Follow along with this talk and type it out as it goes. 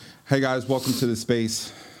Hey guys, welcome to the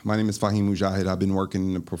space. My name is Faheem Mujahid. I've been working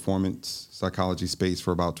in the performance psychology space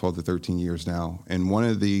for about 12 to 13 years now. And one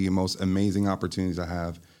of the most amazing opportunities I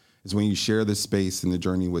have is when you share this space and the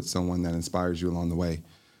journey with someone that inspires you along the way.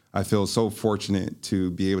 I feel so fortunate to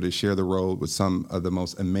be able to share the road with some of the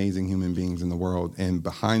most amazing human beings in the world. And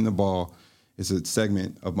Behind the Ball is a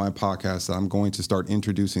segment of my podcast that I'm going to start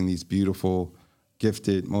introducing these beautiful,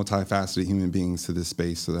 gifted, multifaceted human beings to this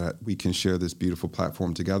space so that we can share this beautiful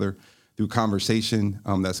platform together through conversation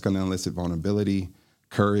that's going to elicit vulnerability,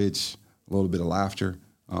 courage, a little bit of laughter.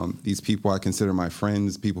 These people I consider my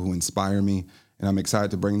friends, people who inspire me, and I'm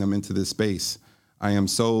excited to bring them into this space. I am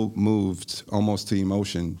so moved almost to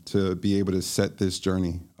emotion to be able to set this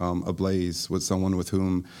journey ablaze with someone with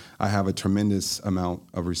whom I have a tremendous amount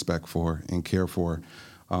of respect for and care for.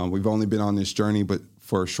 We've only been on this journey but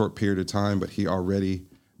for a short period of time, but he already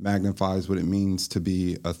magnifies what it means to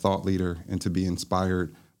be a thought leader and to be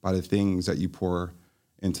inspired by the things that you pour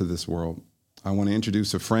into this world. I want to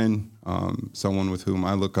introduce a friend, someone with whom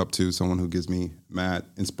I look up to, someone who gives me mad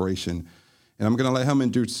inspiration. And I'm going to let him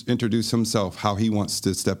introduce himself, how he wants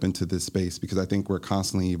to step into this space, because I think we're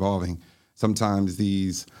constantly evolving. Sometimes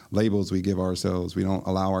these labels we give ourselves, we don't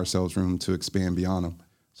allow ourselves room to expand beyond them.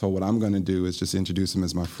 So what I'm going to do is just introduce him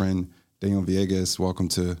as my friend, Daniel Villegas. Welcome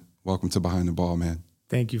to Behind the Ball, man.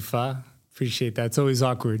 Thank you, Fa. Appreciate that. It's always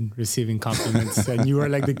awkward receiving compliments, and you are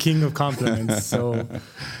like the king of compliments. So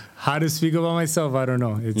how to speak about myself, I don't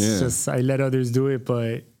know. It's just I let others do it,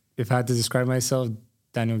 but if I had to describe myself,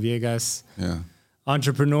 Daniel Villegas,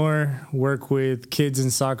 entrepreneur, work with kids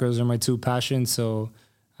and soccer. Those are my two passions. So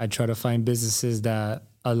I try to find businesses that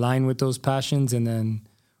align with those passions and then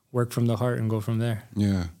work from the heart and go from there.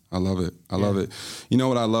 Yeah, I love it. I love it. You know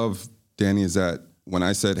what I love, Danny, is that when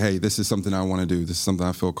I said, hey, this is something I want to do, this is something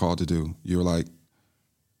I feel called to do, you're like,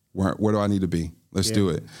 where do I need to be? Let's do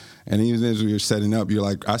it. And even as we were setting up, you're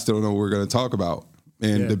like, I still don't know what we're going to talk about.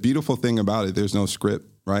 And the beautiful thing about it, there's no script,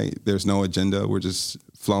 right? There's no agenda. We're just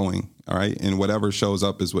flowing, all right? And whatever shows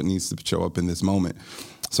up is what needs to show up in this moment.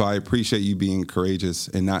 So I appreciate you being courageous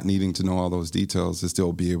and not needing to know all those details to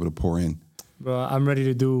still be able to pour in. Bro, I'm ready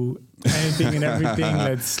to do anything and everything.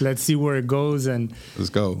 Let's see where it goes, and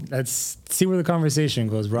let's go. Let's see where the conversation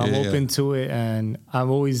goes, bro. I'm open to it, and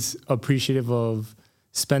I'm always appreciative of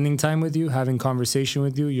spending time with you, having conversation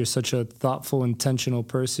with you. You're such a thoughtful, intentional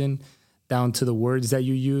person, down to the words that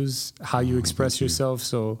you use, how you express yourself.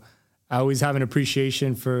 So I always have an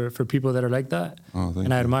appreciation for people that are like that,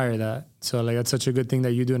 and I admire that. So like that's such a good thing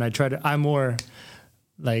that you do, and I'm more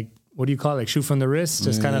like, what do you call it? Like shoot from the wrist,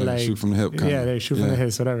 just kind of like shoot from the hip. Shoot from the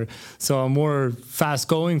hips, whatever. So I'm more fast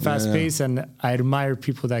going, fast paced, and I admire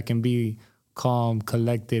people that can be calm,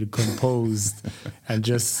 collected, composed, and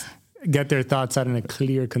just get their thoughts out in a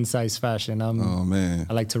clear, concise fashion.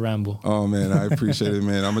 I like to ramble. Oh man, I appreciate it,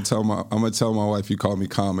 man. I'm gonna tell my wife you call me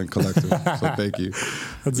calm and collected. So thank you.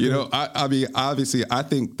 You know, I mean, obviously, I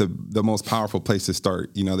think the most powerful place to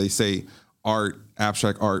start. You know, they say art,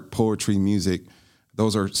 abstract art, poetry, music.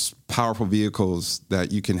 Those are powerful vehicles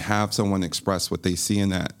that you can have someone express what they see in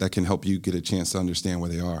that can help you get a chance to understand where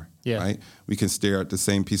they are. Yeah. Right? We can stare at the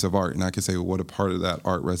same piece of art, and I can say, well, what a part of that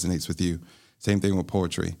art resonates with you. Same thing with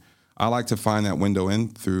poetry. I like to find that window in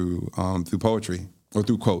through poetry or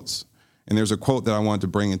through quotes. And there's a quote that I wanted to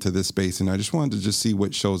bring into this space, and I just wanted to just see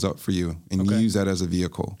what shows up for you and use that as a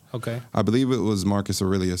vehicle. Okay. I believe it was Marcus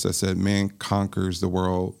Aurelius that said, man conquers the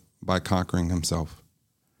world by conquering himself.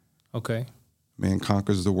 Okay. Man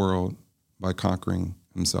conquers the world by conquering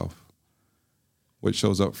himself. What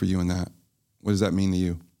shows up for you in that? What does that mean to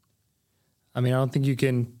you? I mean, I don't think you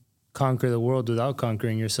can conquer the world without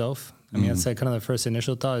conquering yourself. I mean, that's like kind of the first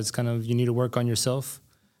initial thought. It's kind of you need to work on yourself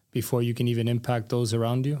before you can even impact those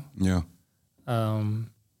around you. Yeah.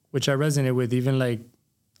 Which I resonate with. Even like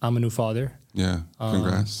I'm a new father. Yeah.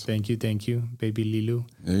 Congrats. Thank you, baby Lilu.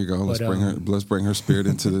 There you go. Let's bring her spirit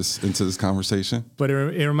into this conversation. But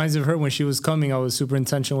it reminds me of her when she was coming. I was super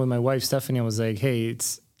intentional with my wife Stephanie. I was like, hey,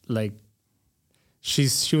 it's like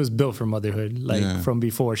she was built for motherhood, from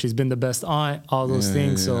before. She's been the best aunt, all those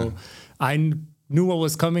things. So I knew what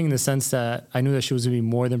was coming in the sense that I knew that she was going to be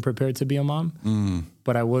more than prepared to be a mom.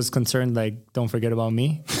 But I was concerned, like, don't forget about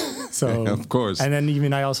me. So of course. And then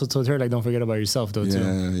even I also told her, like, don't forget about yourself though, too.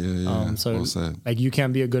 Yeah. So well like you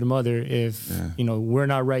can't be a good mother if, we're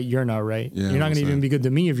not right, you're not right. Yeah, you're not going to even be good to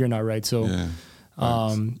me if you're not right. So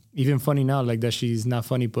even funny now, like that she's not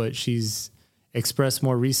funny, but she's expressed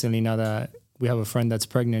more recently now that we have a friend that's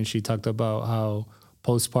pregnant. She talked about how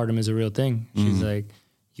postpartum is a real thing. She's like,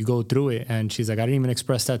 you go through it. And she's like, I didn't even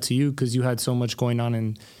express that to you because you had so much going on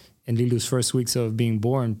in Lilu's first weeks of being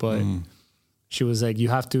born. But she was like,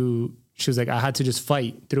 I had to just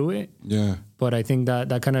fight through it. Yeah. But I think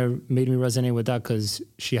that kind of made me resonate with that, because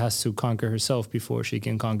she has to conquer herself before she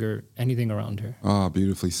can conquer anything around her. Oh,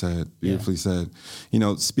 beautifully said. Beautifully said. You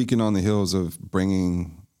know, speaking on the heels of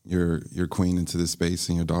bringing your queen into this space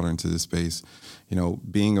and your daughter into this space, you know,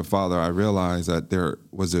 being a father, I realized that there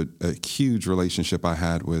was a huge relationship I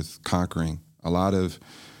had with conquering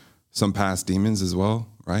some past demons as well,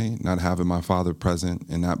 right? Not having my father present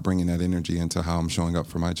and not bringing that energy into how I'm showing up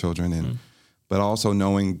for my children, and but also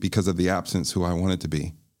knowing, because of the absence, who I wanted to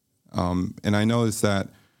be. And I noticed that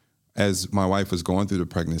as my wife was going through the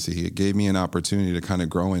pregnancy, it gave me an opportunity to kind of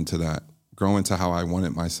grow into how I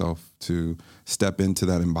wanted myself to step into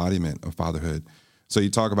that embodiment of fatherhood. So you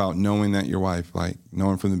talk about knowing that your wife, like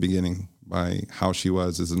knowing from the beginning by how she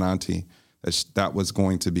was as an auntie, that was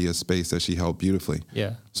going to be a space that she held beautifully.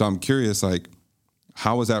 Yeah. So I'm curious, like,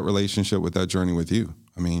 how was that relationship with that journey with you?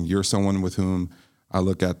 I mean, you're someone with whom I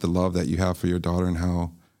look at the love that you have for your daughter, and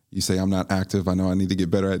how you say, I'm not active. I know I need to get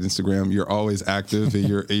better at Instagram. You're always active, and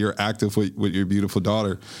you're active with your beautiful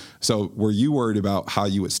daughter. So were you worried about how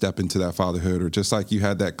you would step into that fatherhood, or just like you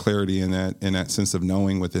had that clarity and that sense of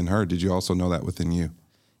knowing within her, did you also know that within you?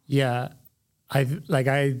 Yeah. I've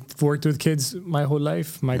worked with kids my whole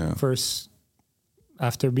life.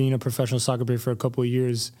 After being a professional soccer player for a couple of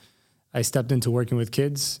years, I stepped into working with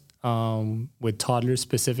kids, with toddlers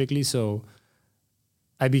specifically. So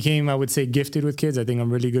I became, I would say, gifted with kids. I think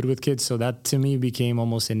I'm really good with kids. So that to me became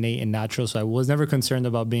almost innate and natural. So I was never concerned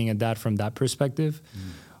about being a dad from that perspective,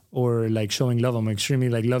 or like showing love. I'm an extremely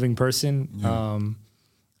loving person. Yeah.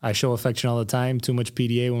 I show affection all the time. Too much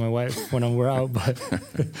PDA with my wife when we're out, but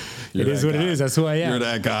it is what it is. That's who I am. You're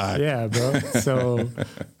that guy. Yeah, bro. So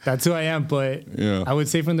that's who I am. But I would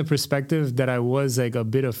say from the perspective that I was like a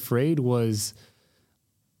bit afraid was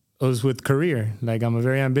with career. Like, I'm a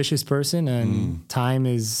very ambitious person, and time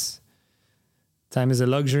is a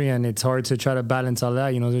luxury, and it's hard to try to balance all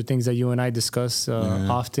that. You know, there are things that you and I discuss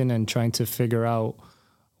often, and trying to figure out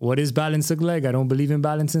what is balance look like. I don't believe in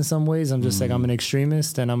balance in some ways. I'm just like, I'm an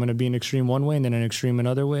extremist, and I'm going to be an extreme one way and then an extreme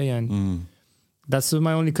another way. And that's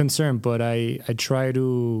my only concern. But I try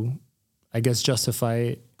to, I guess, justify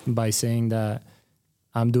it by saying that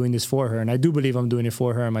I'm doing this for her. And I do believe I'm doing it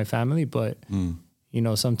for her and my family. But, you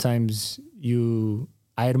know, sometimes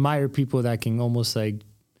I admire people that can almost like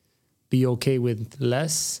be okay with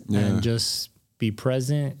less and just be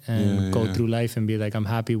present and go through life and be like, I'm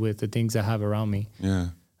happy with the things I have around me. Yeah.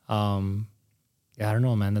 I don't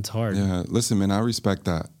know, man. That's hard. Yeah. Listen, man, I respect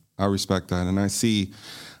that. And I see,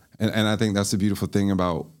 and I think that's the beautiful thing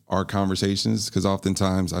about our conversations, because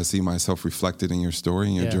oftentimes I see myself reflected in your story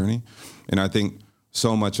and your journey. And I think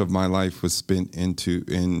so much of my life was spent in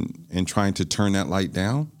trying to turn that light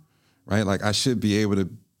down, right? Like, I should be able to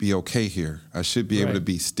be okay here. I should be able to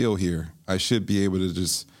be still here. I should be able to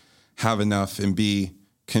just have enough and be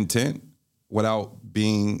content without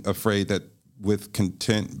being afraid that with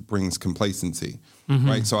content brings complacency,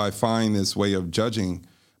 right? So I find this way of judging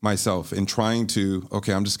myself and trying to,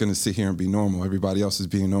 okay, I'm just going to sit here and be normal. Everybody else is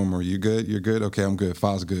being normal. You good? You're good? Okay, I'm good.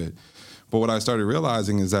 File's good. But what I started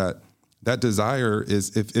realizing is that desire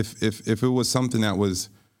is, if it was something that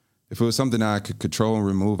I could control and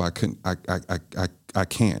remove, I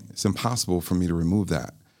can't. It's impossible for me to remove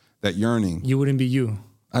that yearning. You wouldn't be you.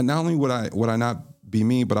 Not only would I not be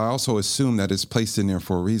me, but I also assume that it's placed in there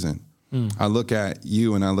for a reason. I look at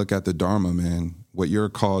you and I look at the Dharma, man, with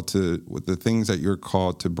the things that you're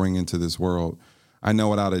called to bring into this world. I know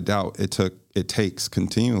without a doubt it takes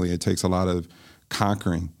a lot of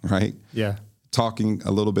conquering, right? Yeah. Talking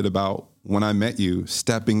a little bit about when I met you,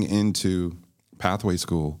 stepping into Pathway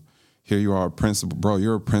School. Here you are, a principal. Bro,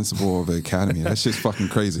 you're a principal of the academy. That's just fucking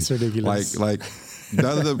crazy. It's ridiculous. Like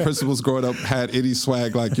none of the principals growing up had any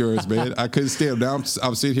swag like yours, man. I couldn't stand. Now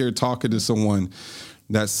I'm sitting here talking to someone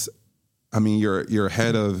that's, I mean, you're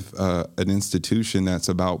head of an institution that's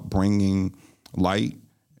about bringing light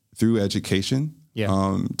through education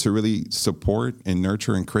to really support and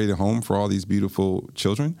nurture and create a home for all these beautiful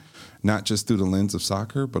children, not just through the lens of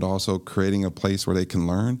soccer, but also creating a place where they can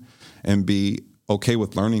learn and be okay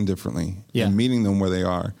with learning differently and meeting them where they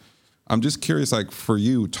are. I'm just curious, like, for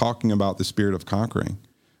you, talking about the spirit of conquering,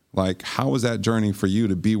 like, how was that journey for you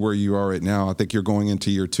to be where you are right now? I think you're going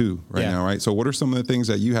into year 2 now, right? So what are some of the things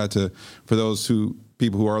that you had to, for those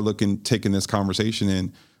people who are taking this conversation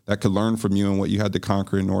in, that could learn from you and what you had to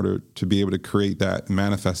conquer in order to be able to create that,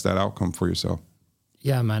 manifest that outcome for yourself?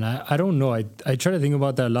 Yeah, man, I don't know. I try to think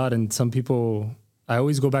about that a lot. And some people, I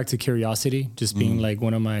always go back to curiosity, just being like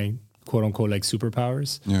one of my quote unquote like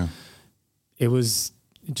superpowers. Yeah. It was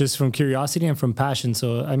just from curiosity and from passion.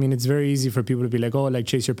 So, I mean, it's very easy for people to be like, oh, like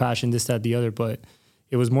chase your passion, this, that, the other. But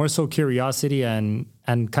it was more so curiosity and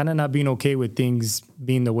kind of not being okay with things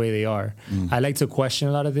being the way they are. I like to question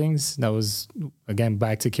a lot of things. That was, again,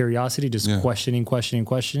 back to curiosity, just questioning.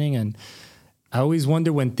 And I always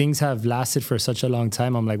wonder when things have lasted for such a long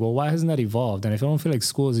time, I'm like, well, why hasn't that evolved? And I don't feel like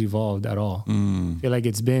school has evolved at all. I feel like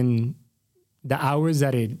it's been the hours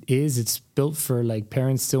that it's built for like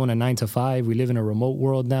parents still in a 9 to 5. We live in a remote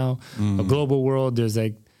world now, a global world. There's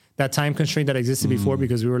like that time constraint that existed before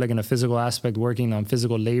because we were like in a physical aspect working on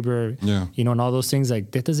physical labor, you know, and all those things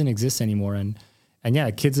like that doesn't exist anymore. And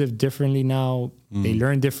yeah, kids live differently now. They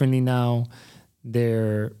learn differently now.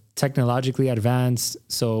 They're technologically advanced.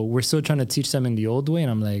 So we're still trying to teach them in the old way.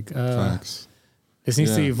 And I'm like, this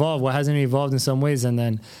needs to evolve. What hasn't evolved in some ways? And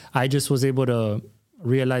then I just was able to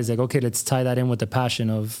realize like, okay, let's tie that in with the passion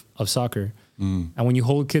of soccer. And when you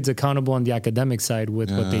hold kids accountable on the academic side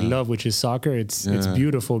with what they love, which is soccer, it's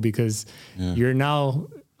beautiful because you're now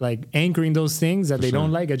like anchoring those things that they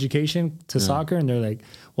don't like, education to soccer. And they're like,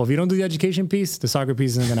 well, if you don't do the education piece, the soccer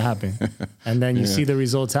piece isn't going to happen. And then you see the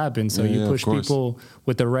results happen. So you push people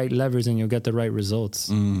with the right levers and you'll get the right results.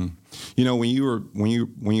 You know, when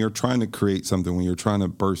you're trying to create something, when you're trying to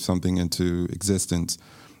burst something into existence,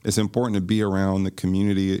 it's important to be around the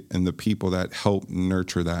community and the people that help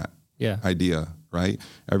nurture that idea, right?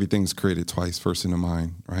 Everything's created twice, first in the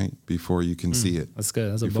mind, right? Before you can see it. That's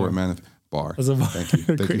good. That's before a bar. Bar. That's a bar. Thank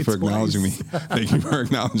you. Thank you for acknowledging me. Thank you for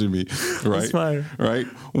acknowledging me. Right. That's fire. Right.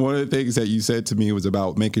 One of the things that you said to me was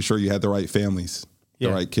about making sure you had the right families, the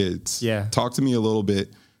right kids. Yeah. Talk to me a little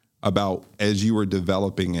bit about as you were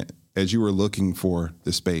developing it, as you were looking for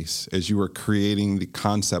the space, as you were creating the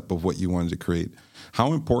concept of what you wanted to create.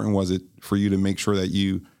 How important was it for you to make sure that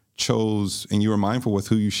you chose and you were mindful with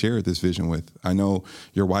who you shared this vision with? I know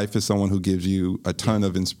your wife is someone who gives you a ton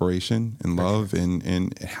of inspiration and love,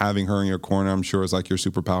 and having her in your corner, I'm sure, is like your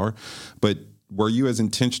superpower. But were you as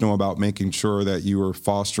intentional about making sure that you were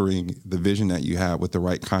fostering the vision that you had with the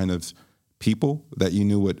right kind of people that you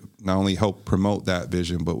knew would not only help promote that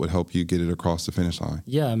vision, but would help you get it across the finish line?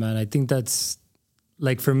 Yeah, man. I think that's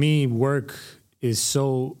like, for me, work is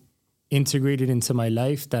so integrated into my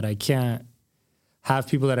life that I can't have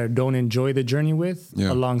people that I don't enjoy the journey with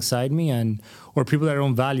alongside me, or people that I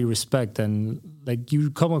don't value, respect. And like,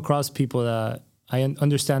 you come across people that I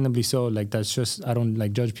understandably so, like, that's just, I don't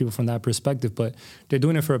like judge people from that perspective, but they're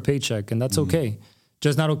doing it for a paycheck, and that's okay.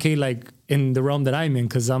 Just not okay, like in the realm that I'm in.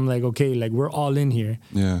 'Cause I'm like, okay, like we're all in here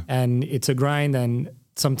and it's a grind. And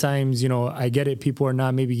sometimes, you know, I get it. People are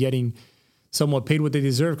not maybe getting somewhat paid what they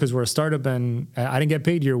deserve because we're a startup, and I didn't get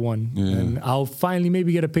paid year one. And I'll finally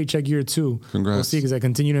maybe get a paycheck year two. Congrats. We'll see, because I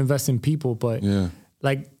continue to invest in people. But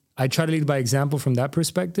like, I try to lead by example from that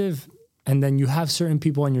perspective. And then you have certain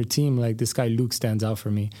people on your team, like this guy Luke stands out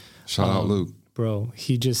for me. Shout out Luke. Bro,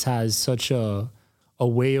 he just has such a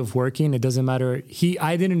way of working. It doesn't matter.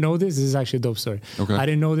 I didn't know this. This is actually a dope story. Okay. I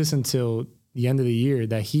didn't know this until the end of the year,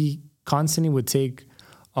 that he constantly would take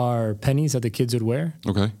our pennies that the kids would wear,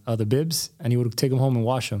 the bibs, and he would take them home and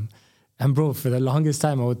wash them. And bro, for the longest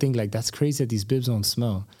time, I would think like, that's crazy that these bibs don't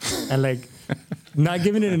smell. And like, not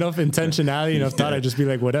giving it enough intentionality, enough thought, I'd just be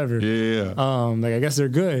like, whatever. Like, I guess they're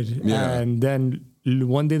good. And then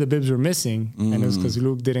one day the bibs were missing, and it was because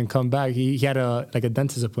Luke didn't come back. He had a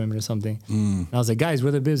dentist appointment or something. And I was like, guys, where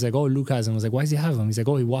are the bibs? Like, oh, Luke has them. I was like, why does he have them? He's like,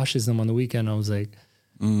 oh, he washes them on the weekend. I was like,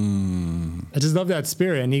 I just love that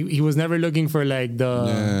spirit. And he was never looking for like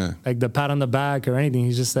the pat on the back or anything.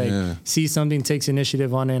 He's just like, sees something, takes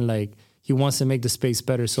initiative on it, and like, he wants to make the space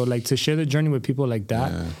better. So like, to share the journey with people like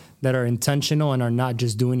that, that are intentional and are not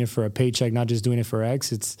just doing it for a paycheck, not just doing it for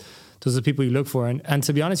X, those are the people you look for. And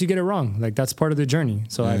to be honest, you get it wrong. Like, that's part of the journey.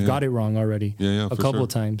 So I've got it wrong already a couple of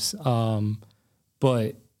times.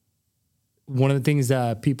 But one of the things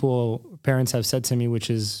that parents have said to me,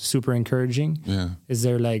 which is super encouraging, is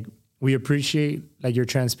they're like, we appreciate like your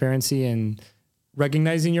transparency and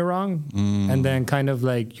recognizing you're wrong, and then kind of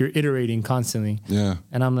like you're iterating constantly.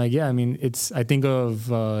 And I'm like, I mean, I think of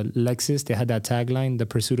Lexus. They had that tagline, the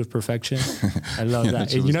pursuit of perfection. I love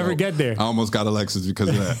that. You never get there. I almost got a Lexus because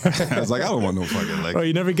of that. I was like, I don't want no fucking Lexus. Oh,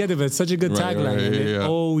 you never get there, but it's such a good tagline. And it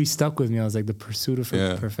always stuck with me. I was like, the pursuit of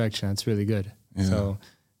perfection. That's really good. So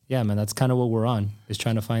yeah, man, that's kind of what we're on, is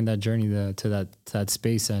trying to find that journey to that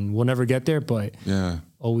space. And we'll never get there, but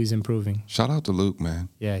always improving. Shout out to Luke, man.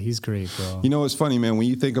 Yeah, he's great, bro. You know, it's funny, man, when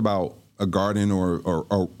you think about a garden or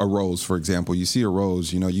a rose, for example, you see a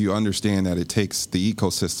rose, you understand that it takes the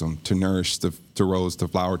ecosystem to nourish the rose, the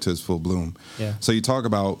flower to its full bloom. Yeah. So you talk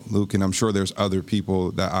about, Luke, and I'm sure there's other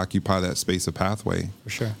people that occupy that space of pathway for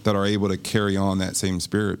sure, that are able to carry on that same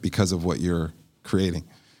spirit because of what you're creating,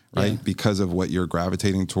 right? Yeah. Because of what you're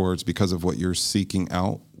gravitating towards, because of what you're seeking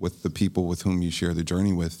out with the people with whom you share the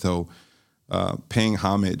journey with. So paying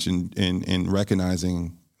homage and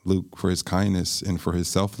recognizing Luke for his kindness and for his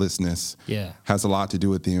selflessness has a lot to do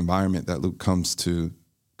with the environment that Luke comes to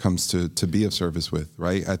be of service with,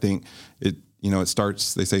 right? I think it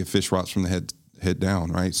starts, they say fish rots from the head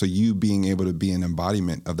down, right? So you being able to be an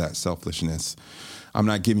embodiment of that selflessness. I'm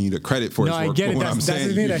not giving you the credit for his work. No, I get it. That's the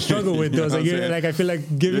thing that I struggle with. Though. I feel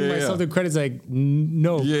like giving myself the credit is like,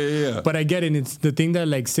 no. Yeah. But I get it. It's the thing that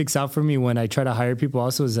like sticks out for me when I try to hire people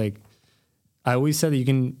also is like, I always said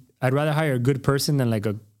that I'd rather hire a good person than like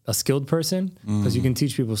a skilled person, because you can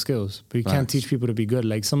teach people skills, but you can't teach people to be good.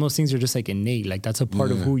 Like some of those things are just like innate. Like that's a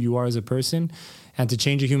part of who you are as a person. And to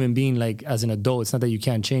change a human being, like as an adult, it's not that you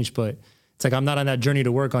can't change, but it's like, I'm not on that journey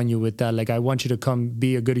to work on you with that. Like I want you to come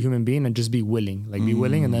be a good human being and just be willing, be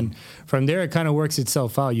willing. And then from there, it kind of works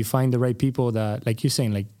itself out. You find the right people that, like you're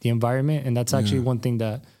saying, like the environment. And that's actually one thing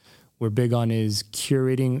that we're big on is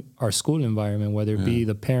curating our school environment, whether it be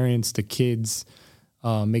the parents, the kids,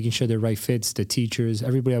 making sure they're right fits, the teachers,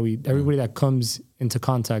 everybody that comes into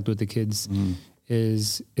contact with the kids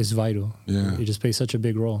is vital. Yeah. It just plays such a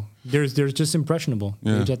big role. They're just impressionable,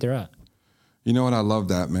 the age that they're at. You know what? I love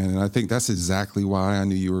that, man. And I think that's exactly why I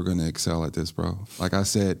knew you were going to excel at this, bro. Like I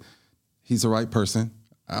said, he's the right person.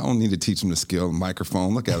 I don't need to teach him the skill,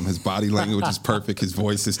 microphone. Look at him. His body language is perfect. His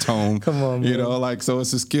voice, his tone. Come on, man. So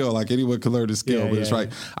it's a skill. Like anyone can learn a skill, but it's right.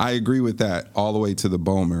 I agree with that all the way to the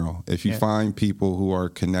bone marrow. If you find people who are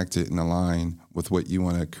connected and aligned with what you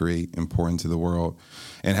want to create and pour into the world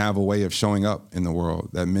and have a way of showing up in the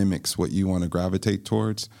world that mimics what you want to gravitate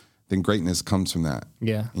towards, then greatness comes from that.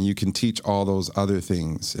 Yeah. And you can teach all those other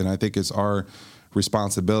things. And I think it's our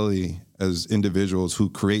responsibility as individuals who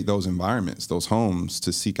create those environments, those homes,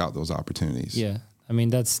 to seek out those opportunities. Yeah. I mean,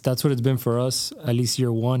 that's what it's been for us, at least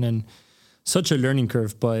year one, and such a learning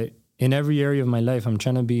curve. But in every area of my life, I'm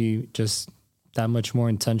trying to be just that much more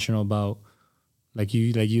intentional about, like you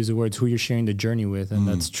use the words, who you're sharing the journey with. And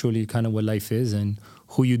that's truly kind of what life is. And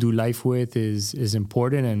who you do life with is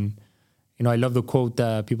important. And, I love the quote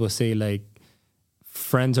that people say, like,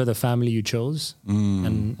 friends are the family you chose.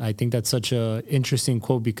 And I think that's such a interesting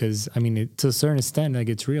quote because, I mean, to a certain extent, like,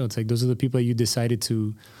 it's real. It's like, those are the people that you decided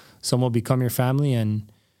to somewhat become your family.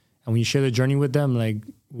 And when you share the journey with them, like,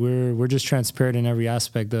 we're just transparent in every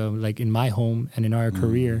aspect of, like, in my home and in our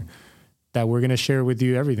career, that we're going to share with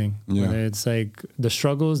you everything. Yeah. Whether it's like the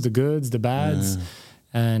struggles, the goods, the bads,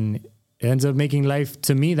 and it ends up making life,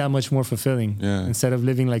 to me, that much more fulfilling. Yeah. Instead of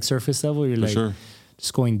living like surface level, you're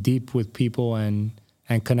just going deep with people and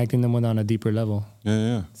connecting them with on a deeper level.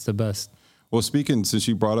 Yeah. It's the best. Well, since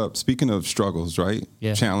you brought up, speaking of struggles, right?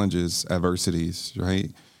 Yeah. Challenges, adversities,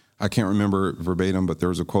 right? I can't remember verbatim, but there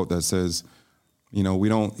was a quote that says, we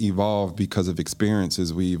don't evolve because of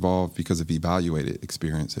experiences. We evolve because of evaluated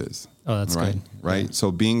experiences. Oh, that's right. Good. Right. Yeah.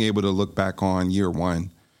 So being able to look back on year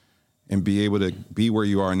one and be able to be where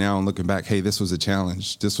you are now and looking back, hey, this was a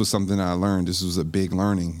challenge. This was something that I learned. This was a big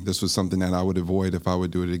learning. This was something that I would avoid if I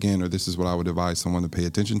would do it again, or this is what I would advise someone to pay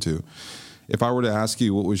attention to. If I were to ask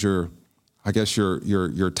you what was your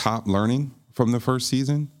top learning from the first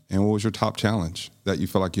season, and what was your top challenge that you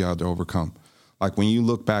feel like you had to overcome? Like when you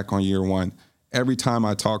look back on year one, every time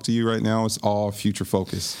I talk to you right now, it's all future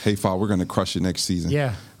focus. Hey, Fa, we're going to crush it next season.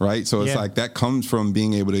 Yeah. Right? So it's like that comes from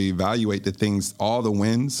being able to evaluate the things, all the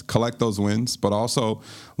wins, collect those wins, but also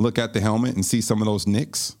look at the helmet and see some of those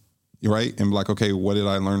nicks, right? And be like, okay, what did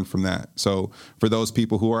I learn from that? So for those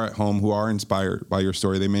people who are at home, who are inspired by your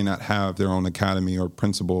story, they may not have their own academy or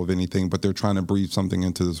principle of anything, but they're trying to breathe something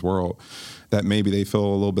into this world that maybe they feel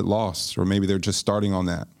a little bit lost, or maybe they're just starting on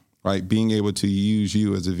that. Right, being able to use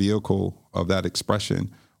you as a vehicle of that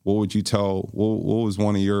expression. What would you tell? What was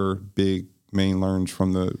one of your big main learns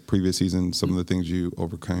from the previous season? Some of the things you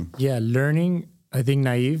overcame. Yeah, learning. I think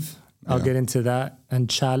naive. I'll get into that, and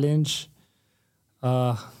challenge.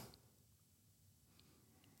 Probably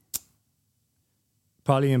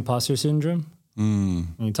imposter syndrome.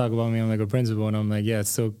 When you talk about me, I'm like a principal, and I'm like,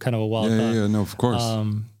 it's still kind of a wild thought. Yeah, no, of course.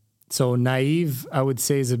 So naive, I would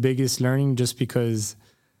say, is the biggest learning, just because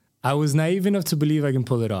I was naive enough to believe I can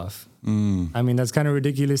pull it off. I mean, that's kind of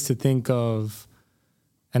ridiculous to think of,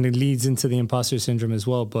 and it leads into the imposter syndrome as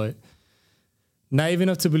well, but naive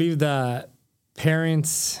enough to believe that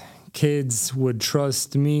parents, kids would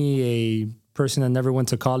trust me, a person that never went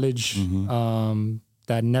to college,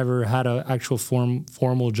 that never had an actual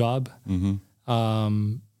formal job,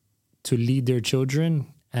 to lead their children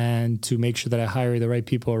and to make sure that I hire the right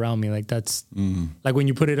people around me. Like that's like when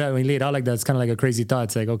you put it out, when you lay it out like that, it's kind of like a crazy thought.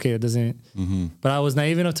 It's like, okay, it doesn't, but I was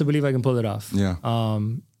naive enough to believe I can pull it off. Yeah.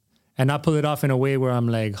 And not pull it off in a way where I'm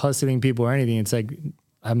like hustling people or anything. It's like,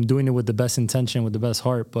 I'm doing it with the best intention, with the best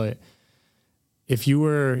heart. But if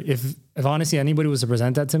honestly anybody was to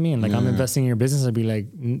present that to me and like, I'm investing in your business, I'd be like,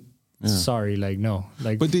 sorry, like, no.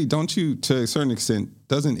 Like, but D, don't you, to a certain extent,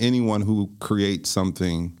 doesn't anyone who creates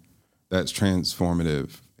something that's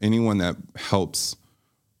transformative, anyone that helps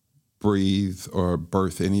breathe or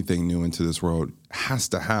birth anything new into this world has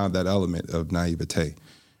to have that element of naivete,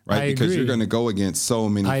 right? Because you're going to go against so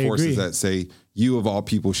many forces that say you of all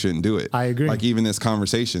people shouldn't do it. I agree. Like even this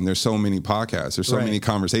conversation, there's so many podcasts, there's so many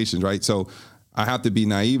conversations, right? So I have to be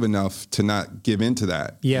naive enough to not give into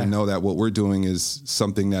that and know that what we're doing is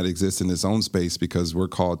something that exists in its own space because we're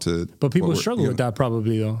called to. But people struggle with that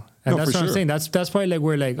probably though. And that's what I'm saying. That's probably like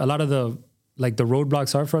where like a lot of the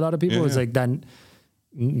roadblocks are for a lot of people. It's like that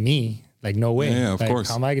me, like no way. Yeah, of like, course.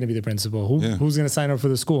 How am I going to be the principal? Who's going to sign up for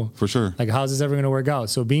the school? For sure. Like how's this ever going to work out?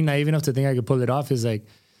 So being naive enough to think I could pull it off is like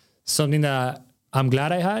something that I'm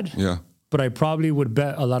glad I had. Yeah. But I probably would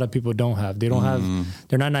bet a lot of people don't have. They don't have,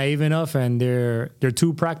 they're not naive enough and they're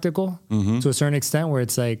too practical to a certain extent where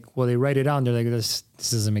it's like, well, they write it out and they're like, this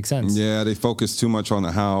doesn't make sense. Yeah, they focus too much on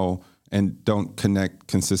the how and don't connect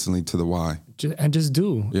consistently to the why. Just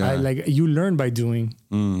do. Yeah. Like you learn by doing.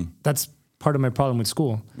 That's part of my problem with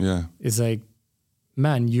school. Yeah. It's like,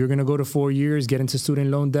 man, you're going to go to 4 years, get into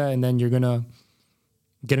student loan debt, and then you're going to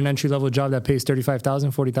get an entry-level job that pays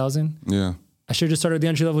 $35,000, $40,000. Yeah. I should have just started the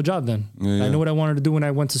entry-level job then. I know what I wanted to do when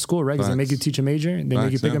I went to school, right? Because they make you teach a major. They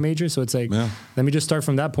make you pick a major. So it's like, let me just start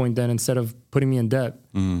from that point then instead of putting me in debt.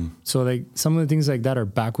 So like some of the things like that are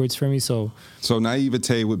backwards for me. So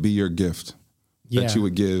naivete would be your gift that you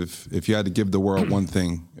would give. If you had to give the world one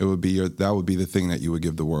thing, it would be that would be the thing that you would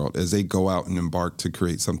give the world as they go out and embark to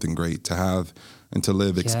create something great, to have and to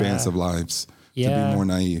live expansive lives, to be more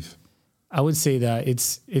naive. I would say that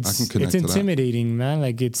it's intimidating, man.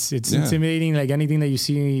 Like it's intimidating. Like anything that you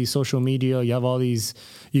see in social media, you have all these,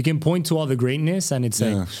 you can point to all the greatness and it's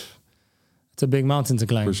like, it's a big mountain to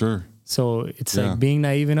climb. For sure. So it's like being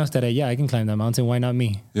naive enough that I can climb that mountain. Why not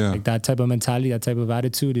me? Yeah. Like that type of mentality, that type of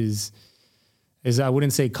attitude is I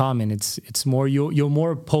wouldn't say common. It's more, you'll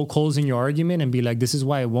more poke holes in your argument and be like, this is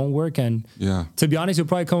why it won't work. And to be honest, you'll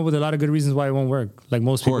probably come up with a lot of good reasons why it won't work. Like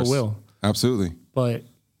most people will. Absolutely. But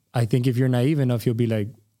I think if you're naive enough, you'll be like,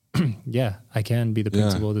 I can be the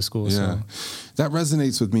principal of the school. Yeah. So that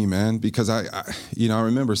resonates with me, man, because I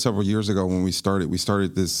remember several years ago when we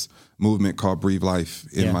started this movement called Breathe Life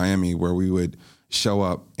in Miami, where we would show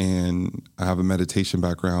up, and I have a meditation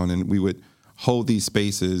background, and we would hold these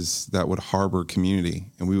spaces that would harbor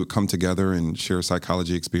community, and we would come together and share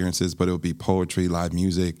psychology experiences, but it would be poetry, live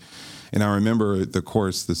music. And I remember the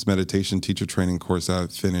course, this meditation teacher training course I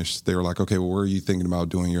finished, they were like, okay, well, where are you thinking about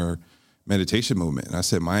doing your meditation movement? And I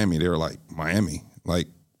said, Miami. They were like, Miami? Like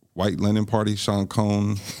White Linen Party, Sean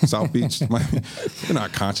Cohn, South Beach, Miami. You're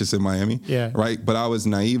not conscious in Miami, right? But I was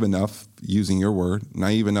naive enough, using your word,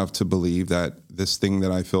 naive enough to believe that this thing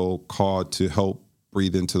that I feel called to help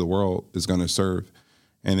breathe into the world is going to serve.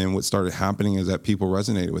 And then what started happening is that people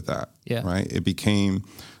resonated with that, right? It became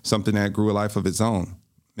something that grew a life of its own.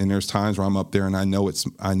 And there's times where I'm up there and I know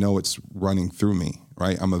it's running through me,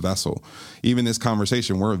 right? I'm a vessel. Even this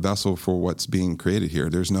conversation, we're a vessel for what's being created here.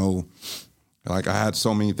 There's no, like, I had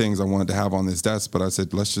so many things I wanted to have on this desk, but I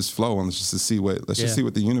said, let's just flow and let's just see what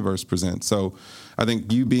the universe presents. So I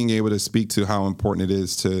think you being able to speak to how important it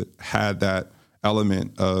is to have that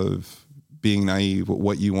element of being naive with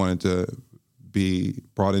what you wanted to be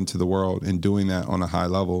brought into the world and doing that on a high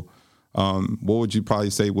level. What would you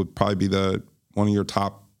probably say would probably be one of your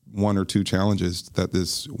top 1 or 2 challenges that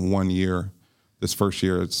this first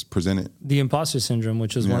year it's presented? The imposter syndrome,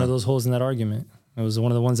 which was one of those holes in that argument. It was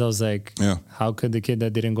one of the ones I was like, how could the kid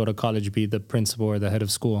that didn't go to college be the principal or the head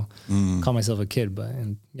of school? Call myself a kid, but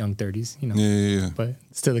in young 30s, but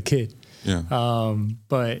still a kid.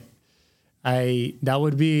 But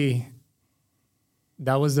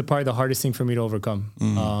that was the hardest thing for me to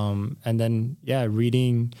overcome. And then,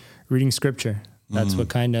 reading scripture. That's what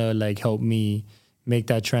kind of like helped me make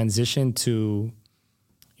that transition to,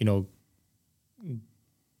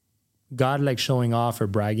 God like showing off or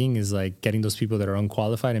bragging is like getting those people that are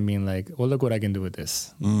unqualified and being like, well, look what I can do with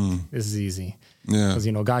this. This is easy. Because,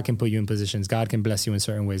 God can put you in positions. God can bless you in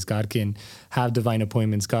certain ways. God can have divine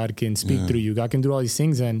appointments. God can speak through you. God can do all these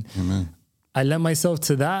things. And I lent myself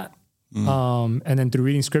to that. And then through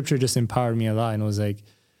reading scripture just empowered me a lot. And it was like,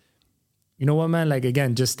 you know what, man? Like,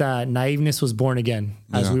 again, just that naiveness was born again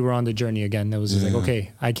as we were on the journey again. It was just like,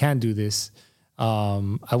 okay, I can do this.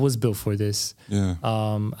 I was built for this. Yeah.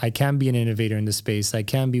 I can be an innovator in the space. I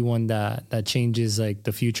can be one that changes like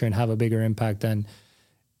the future and have a bigger impact. And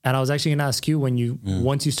I was actually gonna ask you when you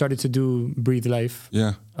once you started to do Breathe Life,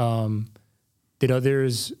 did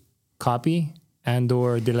others copy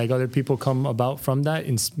or did like other people come about from that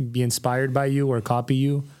and be inspired by you or copy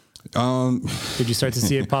you? Did you start to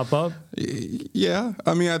see it pop up? Yeah.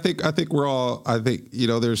 I mean, I think we're all,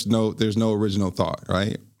 there's no original thought,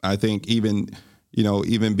 right? I think even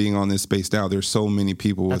being on this space now, there's so many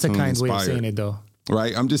people with whom That's a kind way of saying it though.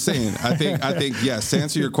 Right. I'm just saying, I think, yes, to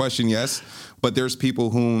answer your question, yes, but there's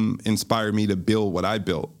people whom inspired me to build what I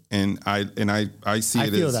built. And I see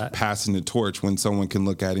it as passing the torch when someone can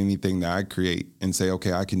look at anything that I create and say,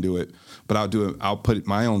 okay, I can do it, but I'll put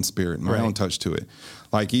my own spirit, my own touch to it.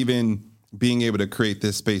 Like even being able to create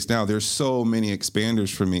this space now, there's so many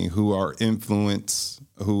expanders for me who influence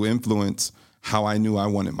how I knew I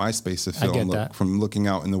wanted my space to feel from looking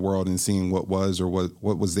out in the world and seeing what was or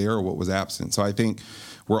what was there or what was absent. So I think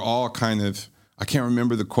we're all kind of, I can't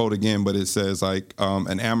remember the quote again, but it says like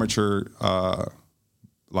an amateur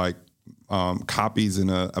copies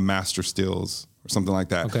and a master steals or something like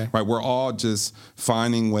that. Okay. Right. We're all just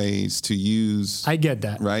finding ways to use. I get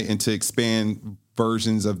that. Right. And to expand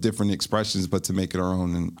versions of different expressions, but to make it our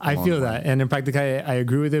own. And I feel that. And in practice, I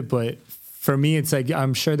agree with it, but for me, it's like,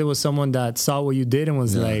 I'm sure there was someone that saw what you did and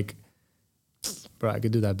was like, bro, I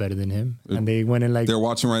could do that better than him. And they went in like... They're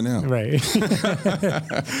watching right now. Right.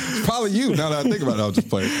 Probably you, now that I think about it, I'll just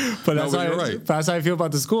play. But that's how I feel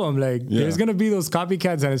about the school. I'm like, there's going to be those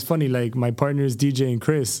copycats. And it's funny, like my partners, DJ and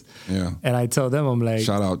Chris. Yeah. And I tell them, I'm like...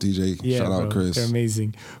 Shout out DJ, shout out Chris. They're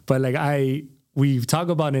amazing. But like we talk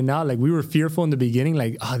about it now, like we were fearful in the beginning,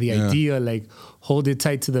 like, the idea, like hold it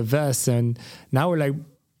tight to the vest. And now we're like,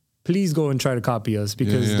 please go and try to copy us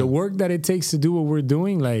because the work that it takes to do what we're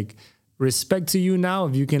doing, like respect to you now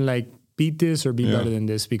if you can like beat this or be better than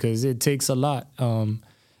this, because it takes a lot. And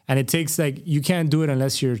it takes like, you can't do it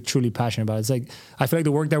unless you're truly passionate about it. It's like, I feel like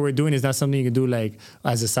the work that we're doing is not something you can do like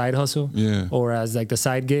as a side hustle or as like the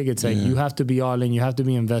side gig. It's like, you have to be all in, you have to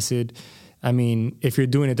be invested. I mean, if you're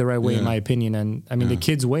doing it the right way, in my opinion, and I mean, the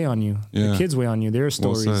kids weigh on you. The kids weigh on you. Their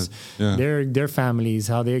stories, their families,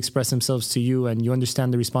 how they express themselves to you, and you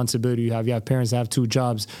understand the responsibility you have. You have parents that have 2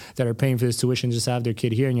 jobs that are paying for this tuition just to have their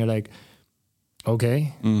kid here, and you're like,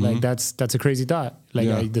 okay, like that's a crazy thought.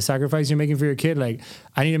 Like the sacrifice you're making for your kid, like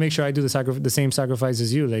I need to make sure I do the same sacrifice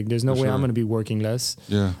as you. Like there's no way I'm going to be working less.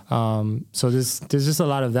 Yeah. So there's just a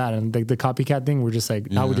lot of that, and like the copycat thing, we're just like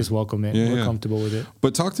now we just welcome it. We're comfortable with it.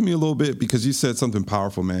 But talk to me a little bit, because you said something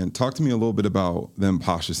powerful, man. Talk to me a little bit about the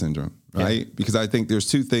imposter syndrome, right? Because I think there's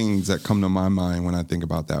 2 things that come to my mind when I think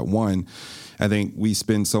about that. One, I think we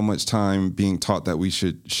spend so much time being taught that we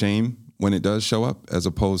should shame when it does show up, as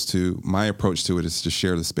opposed to my approach to it is to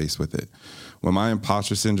share the space with it. When my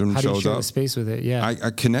imposter syndrome shows up, how do you share the space with it? Yeah,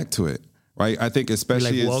 I connect to it, right? I think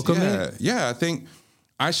especially welcome it. Yeah, I think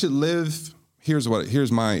I should live. Here's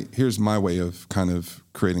my way of kind of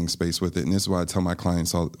creating space with it, and this is what I tell my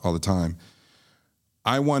clients all the time.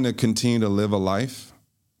 I want to continue to live a life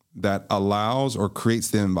that allows or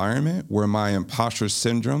creates the environment where my imposter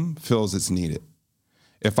syndrome feels it's needed.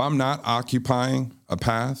 If I'm not occupying a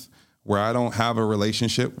path where I don't have a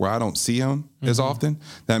relationship, where I don't see him as often,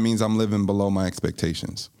 that means I'm living below my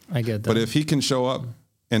expectations. I get that. But if he can show up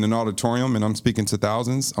in an auditorium and I'm speaking to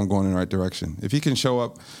thousands, I'm going in the right direction. If he can show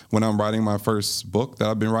up when I'm writing my first book that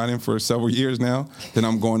I've been writing for several years now, then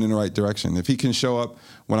I'm going in the right direction. If he can show up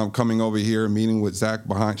when I'm coming over here and meeting with Zach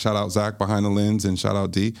shout out Zach behind the lens, and shout out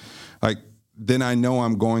D, like, then I know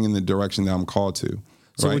I'm going in the direction that I'm called to.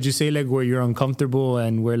 So would you say like where you're uncomfortable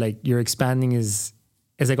and where like you're expanding is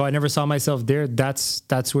like, oh, I never saw myself there.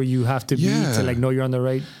 That's where you have to be to like know you're on the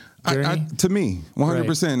right journey? To me,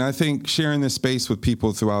 100%. Right. I think sharing this space with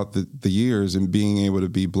people throughout the years and being able to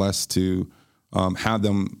be blessed to have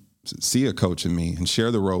them see a coach in me and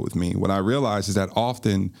share the road with me. What I realize is that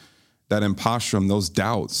often that imposter, those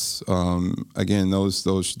doubts, again,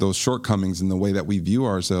 those shortcomings in the way that we view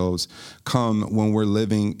ourselves come when we're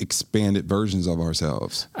living expanded versions of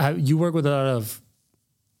ourselves. You work with a lot of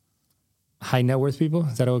high net worth people?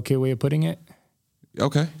 Is that an okay way of putting it?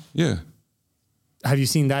 Okay, yeah. Have you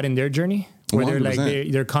seen that in their journey? Where 100%. They're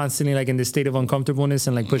like they're constantly like in this state of uncomfortableness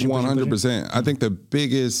and like pushing. 100%. I think the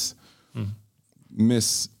biggest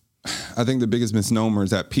I think the biggest misnomer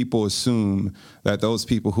is that people assume that those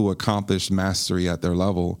people who accomplish mastery at their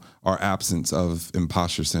level are absence of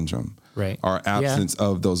imposter syndrome, right? Are absence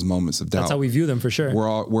of those moments of doubt. That's how we view them, for sure.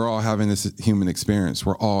 We're all having this human experience.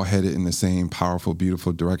 We're all headed in the same powerful,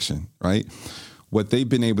 beautiful direction, right? What they've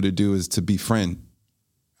been able to do is to befriend,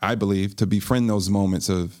 I believe, to befriend those moments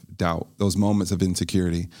of doubt, those moments of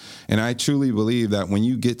insecurity. And I truly believe that when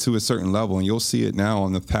you get to a certain level, and you'll see it now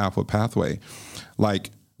on the pathway,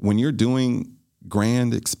 like when you're doing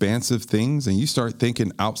grand, expansive things and you start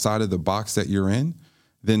thinking outside of the box that you're in,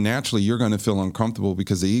 then naturally you're going to feel uncomfortable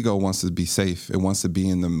because the ego wants to be safe. It wants to be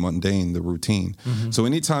in the mundane, the routine. Mm-hmm. So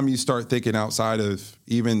anytime you start thinking outside of,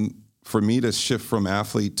 even for me to shift from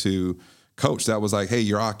athlete to coach, that was like, hey,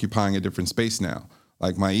 you're occupying a different space now.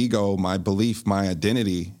 Like my ego, my belief, my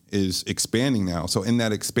identity is expanding now. So in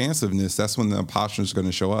that expansiveness, that's when the imposter is going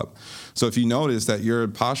to show up. So if you notice that your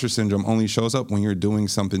imposter syndrome only shows up when you're doing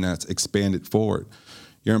something that's expanded forward,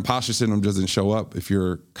 your imposter syndrome doesn't show up if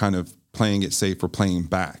you're kind of playing it safe or playing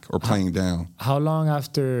back or playing down. How long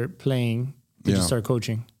after playing did you start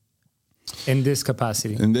coaching? In this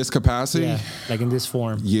capacity? In this capacity? Yeah, like in this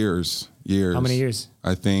form. Years. How many years?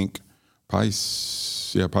 I think probably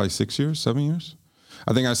 6 years, 7 years.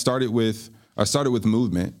 I think I started with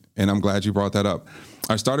movement, and I'm glad you brought that up.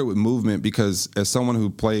 I started with movement because as someone who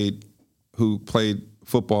played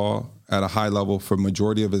football at a high level for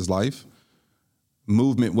majority of his life,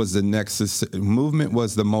 movement was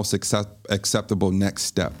the most acceptable next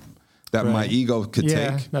step that my ego could take.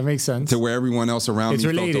 Yeah, that makes sense. To where everyone else around me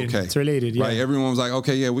felt okay. It's related, yeah. Right? Everyone was like,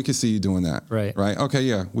 okay, yeah, we can see you doing that. Right. Right? Okay,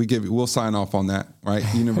 yeah, we'll sign off on that. Right?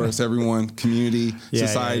 Universe, everyone, community,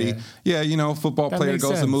 society. Yeah, football that player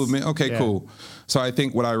goes to movement. Okay, cool. So I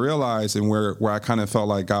think what I realized and where I kind of felt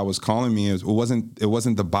like God was calling me is it wasn't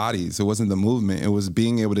the bodies, it wasn't the movement. It was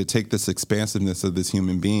being able to take this expansiveness of this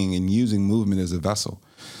human being and using movement as a vessel.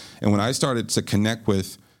 And when I started to connect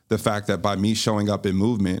with the fact that by me showing up in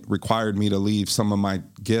movement required me to leave some of my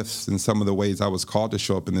gifts and some of the ways I was called to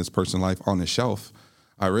show up in this person's life on the shelf,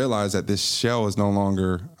 I realized that this shell is no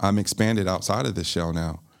longer, I'm expanded outside of this shell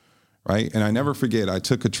now, right? And I never forget, I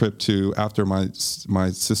took a trip to, after my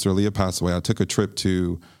sister Aaliyah passed away, I took a trip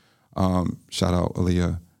to, shout out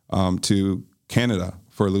Aaliyah, to Canada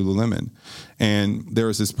for Lululemon. And there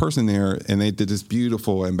was this person there and they did this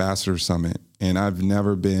beautiful ambassador summit. And I've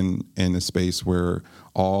never been in a space where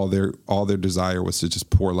all their desire was to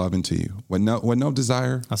just pour love into you. With no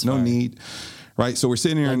desire, need. Right. So we're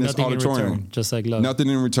sitting here in this auditorium. Return, just like love. Nothing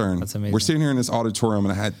in return. That's amazing. We're sitting here in this auditorium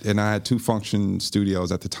and I had 2 function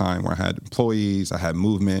studios at the time where I had employees, I had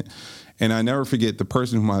movement. And I never forget the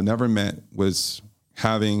person whom I never met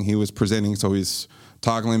he was presenting, so he's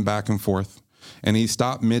toggling back and forth. And he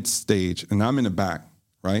stopped mid-stage, and I'm in the back,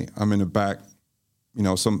 right? I'm in the back.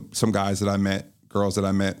 Some guys that I met, girls that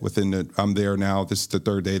I met I'm there now. This is the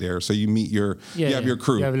 3rd day there. So you meet you have your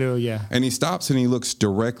crew. You have a little, And he stops and he looks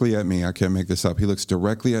directly at me. I can't make this up. He looks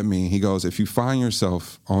directly at me. He goes, if you find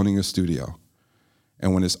yourself owning a studio,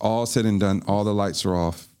 and when it's all said and done, all the lights are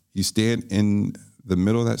off, you stand in the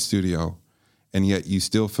middle of that studio, and yet you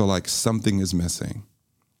still feel like something is missing.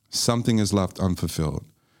 Something is left unfulfilled.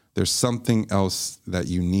 There's something else that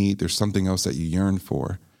you need. There's something else that you yearn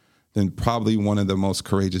for. Then probably one of the most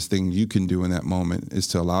courageous things you can do in that moment is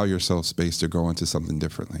to allow yourself space to grow into something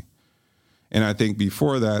differently. And I think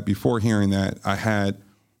before hearing that, I had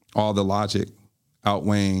all the logic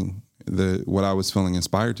outweighing what I was feeling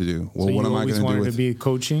inspired to do. Well, so what am I going to do? You always wanted to be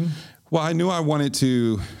coaching? Well, I knew I wanted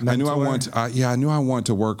to. Mentor? I knew I wanted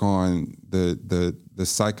to work on the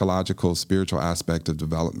psychological, spiritual aspect of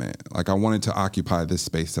development. Like I wanted to occupy this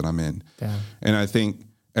space that I'm in. Damn. And I think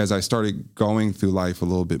as I started going through life a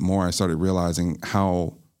little bit more, I started realizing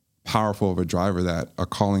how powerful of a driver a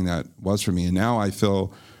calling that was for me. And now I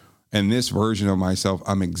feel in this version of myself,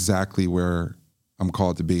 I'm exactly where I'm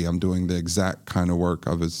called to be. I'm doing the exact kind of work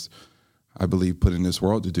I was, I believe, put in this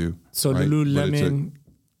world to do. So right? Lululemon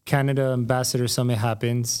Canada Ambassador Summit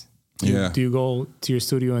happens. Do you go to your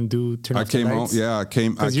studio and turn off the lights? I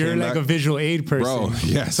came. Because you're like a visual aid person. Bro,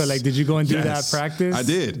 yes. So like, did you go and do that practice? I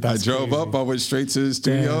did. I drove up. I went straight to the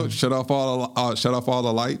studio, shut off all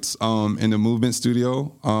the lights in the movement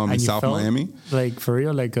studio in South Miami. Like for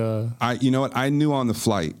real? You know what? I knew on the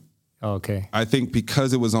flight. Oh, okay. I think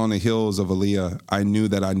because it was on the heels of Aaliyah, I knew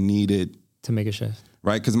that I needed to make a shift.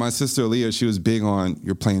 Right? Because my sister Aaliyah, she was big on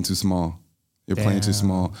you're playing too small. You're playing too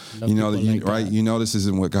small. You know that, right? You know this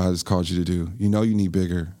isn't what God has called you to do. You know you need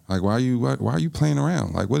bigger. Like why are you playing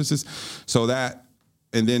around? Like what is this? So that,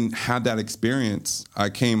 and then had that experience. I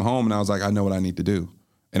came home and I was like, I know what I need to do,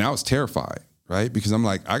 and I was terrified, right? Because I'm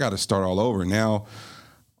like, I got to start all over now.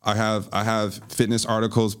 I have fitness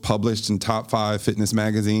articles published in top 5 fitness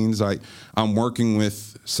magazines. Like, I'm working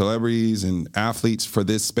with celebrities and athletes for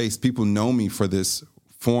this space. People know me for this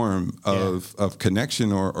form of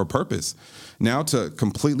connection or purpose. Now to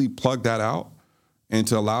completely plug that out and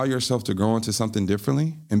to allow yourself to grow into something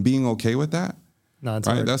differently and being okay with that. No, it's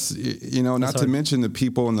right. hard. That's, not to mention the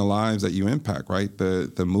people in the lives that you impact, right?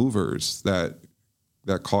 The movers that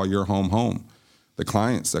call your home, the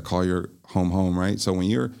clients that call your home, right? So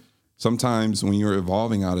sometimes when you're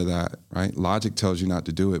evolving out of that, right, logic tells you not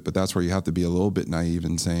to do it, but that's where you have to be a little bit naive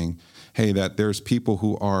and saying, hey, that there's people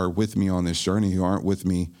who are with me on this journey who aren't with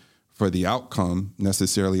me for the outcome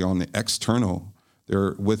necessarily on the external.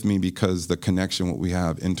 They're with me because the connection what we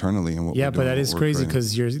have internally and what we're doing. But that is crazy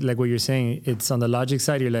because you're like what you're saying. It's on the logic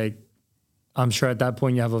side. You're like, I'm sure at that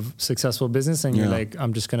point you have a successful business and you're like,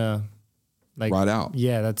 I'm just gonna ride out.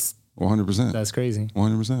 Yeah, that's 100%. That's crazy.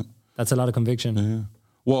 100%. That's a lot of conviction. Yeah.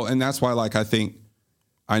 Well, and that's why, like, I think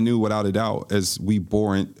I knew without a doubt as we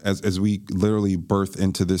literally birth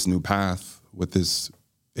into this new path with this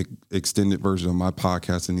extended version of my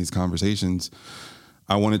podcast and these conversations,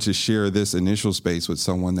 I wanted to share this initial space with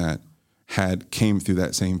someone that came through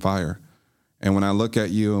that same fire. And when I look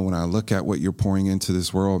at you and when I look at what you're pouring into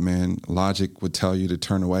this world, man, logic would tell you to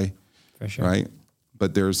turn away. For sure. Right?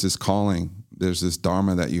 But there's this calling, there's this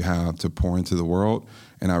dharma that you have to pour into the world.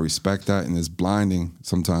 And I respect that. And it's blinding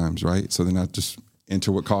sometimes, right? So then I just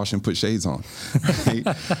enter with caution, put shades on. Right?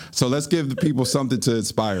 So let's give the people something to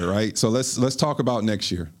inspire, right? So let's talk about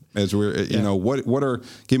next year. As we're,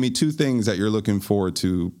 give me 2 things that you're looking forward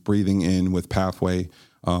to breathing in with Pathway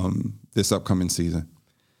this upcoming season.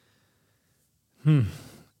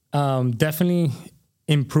 Definitely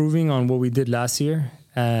improving on what we did last year.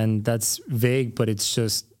 And that's vague, but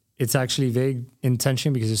it's actually vague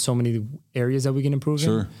intention because there's so many areas that we can improve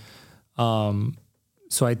in.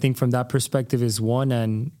 So I think from that perspective is one.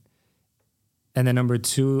 And then number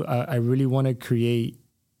 2, I really want to create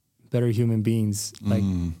better human beings. Like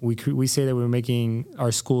we say that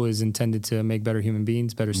our school is intended to make better human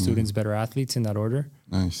beings, better students, better athletes in that order.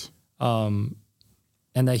 Nice. And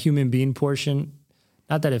that human being portion,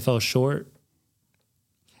 not that it fell short.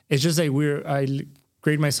 It's just like I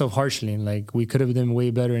grade myself harshly and like we could have done way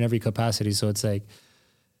better in every capacity. So it's like,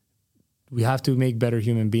 we have to make better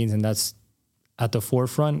human beings and that's at the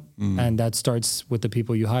forefront. And that starts with the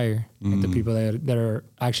people you hire, like the people that are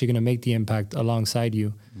actually going to make the impact alongside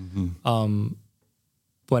you.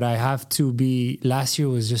 But I have to last year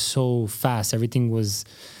was just so fast. Everything was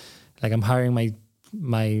like, I'm hiring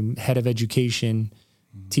my head of education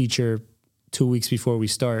teacher 2 weeks before we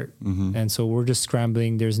start. And so we're just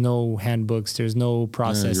scrambling. There's no handbooks. There's no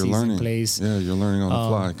processes in place. Yeah, you're learning on the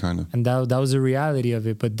fly, kind of. And that was the reality of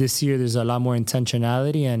it. But this year, there's a lot more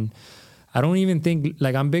intentionality. And I don't even think,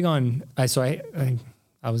 like, I'm big on, I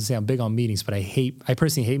would say I'm big on meetings, but I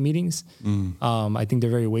personally hate meetings. I think they're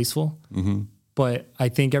very wasteful. But I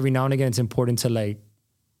think every now and again, it's important to, like,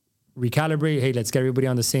 recalibrate. Hey, let's get everybody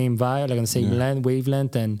on the same vibe, like on the same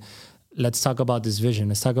wavelength, and let's talk about this vision.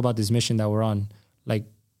 Let's talk about this mission that we're on. Like,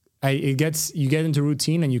 you get into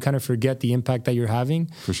routine and you kind of forget the impact that you're having.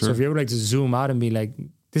 For sure. So if you're able to zoom out and be like,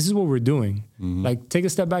 this is what we're doing. Like, take a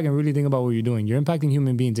step back and really think about what you're doing. You're impacting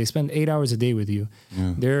human beings. They spend 8 hours a day with you.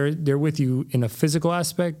 They're with you in a physical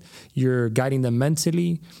aspect. You're guiding them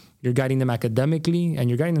mentally. You're guiding them academically, and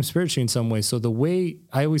you're guiding them spiritually in some way. So the way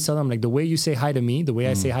I always tell them, like, the way you say hi to me, the way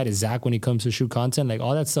I say hi to Zach when he comes to shoot content, like,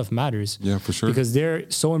 all that stuff matters. Yeah, for sure. Because they're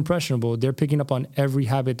so impressionable. They're picking up on every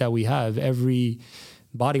habit that we have, every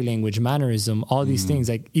body language, mannerism, all these things.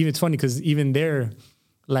 Like, even it's funny because even their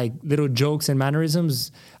like little jokes and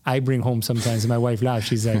mannerisms, I bring home sometimes, and my wife laughs.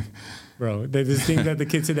 She's like, bro, there's this thing that the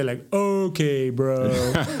kids say, they're like, okay, bro.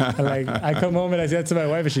 And like, I come home and I say that to my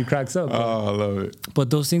wife and she cracks up. Bro. Oh, I love it.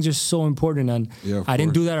 But those things are so important. And I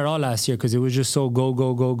didn't do that at all last year because it was just so go.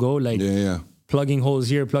 Like plugging holes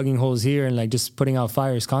here, and like just putting out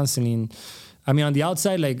fires constantly. And I mean, on the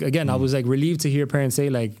outside, like, again, I was like relieved to hear parents say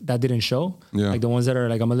like that didn't show. Like the ones that are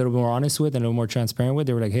like, I'm a little more honest with and a little more transparent with,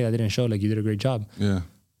 they were like, hey, that didn't show. Like, you did a great job. Yeah.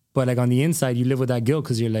 But like on the inside, you live with that guilt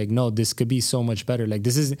because you're like, no, this could be so much better. Like,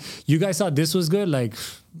 you guys thought this was good. Like,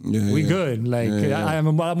 we good. Like, I'm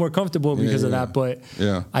a lot more comfortable because of that. But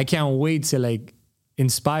I can't wait to like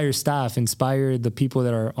inspire staff, inspire the people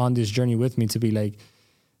that are on this journey with me to be like,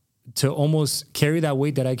 to almost carry that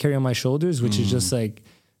weight that I carry on my shoulders, which is just like,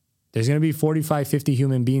 there's going to be 45, 50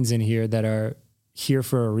 human beings in here that are here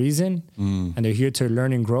for a reason and they're here to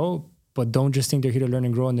learn and grow. But don't just think they're here to learn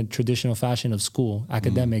and grow in the traditional fashion of school,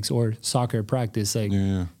 academics, or soccer practice. Like,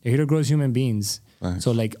 they're here to grow as human beings. Thanks.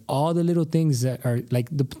 So like all the little things that are like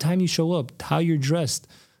the time you show up, how you're dressed,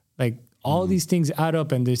 Like all these things add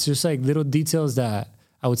up, and there's just like little details that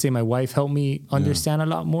I would say my wife helped me understand a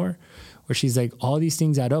lot more, where she's like, all these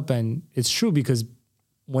things add up. And it's true, because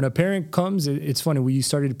when a parent comes, it's funny, we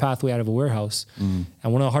started a pathway out of a warehouse. And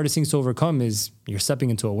one of the hardest things to overcome is you're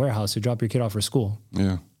stepping into a warehouse to drop your kid off for school.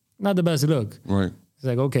 Yeah. Not the best look. Right. It's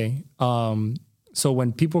like, okay. So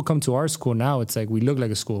when people come to our school now, it's like, we look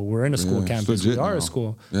like a school. We're in a school campus. We are a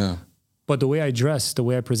school. Yeah. But the way I dress, the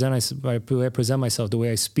way I present myself, the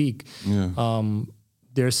way I speak,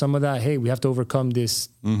 there's some of that, hey, we have to overcome this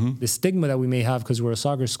stigma that we may have because we're a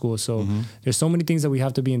soccer school. So there's so many things that we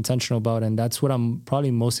have to be intentional about. And that's what I'm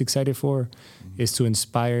probably most excited for, is to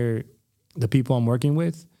inspire the people I'm working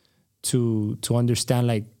with to understand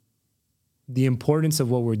like the importance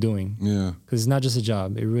of what we're doing. Yeah. Because it's not just a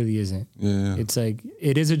job. It really isn't. Yeah. It's like,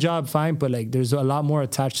 it is a job, fine, but like there's a lot more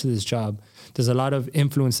attached to this job. There's a lot of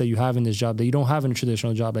influence that you have in this job that you don't have in a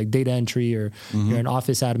traditional job, like data entry or you're an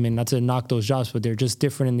office admin. Not to knock those jobs, but they're just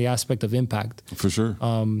different in the aspect of impact. For sure.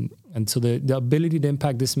 And so the ability to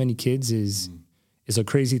impact this many kids is a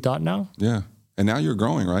crazy thought now. Yeah. And now you're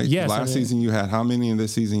growing, right? Yes. Last season you had, how many in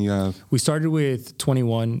this season you have? We started with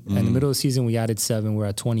 21. In the middle of the season, we added 7. We're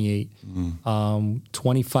at 28.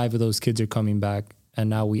 25 of those kids are coming back. And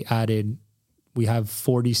now we have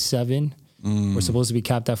 47. We're supposed to be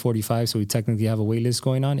capped at 45. So we technically have a wait list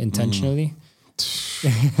going on intentionally.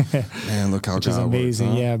 Man, look how Which is amazing.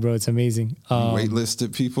 Works, huh? Yeah, bro, it's amazing.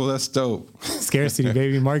 Waitlisted people, that's dope. Scarcity,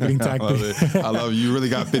 baby, marketing tactic. I love it. You really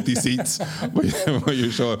got 50 seats when you're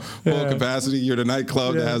showing full capacity. You're the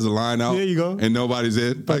nightclub that has a line out. There you go. And nobody's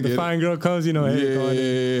in. But the fine girl comes,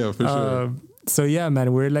 hey, yeah, for sure. So yeah,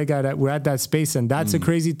 man, we're at that space, and that's a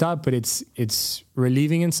crazy thought, but it's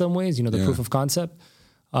relieving in some ways. The proof of concept.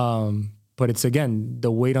 But it's, again, the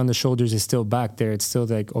weight on the shoulders is still back there. It's still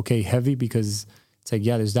like, okay, heavy, because it's like,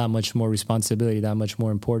 yeah, there's that much more responsibility, that much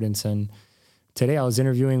more importance. And today I was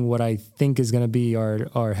interviewing what I think is going to be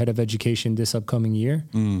our head of education this upcoming year.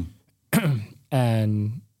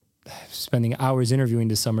 And spending hours interviewing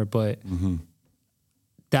this summer, but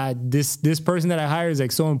that this person that I hired is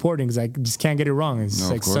like so important, because I just can't get it wrong. It's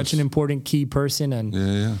like such an important key person.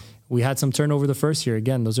 And we had some turnover the first year.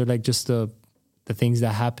 Again, those are like just the things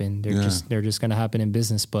that happen. They're just going to happen in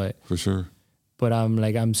business, but for sure. But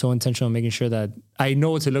I'm so intentional in making sure that I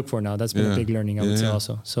know what to look for now. That's been a big learning, I would say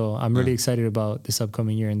also. So I'm really excited about this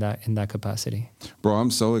upcoming year in that capacity. Bro,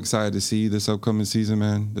 I'm so excited to see this upcoming season,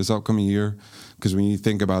 man, this upcoming year. Because when you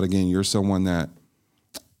think about, again, you're someone that,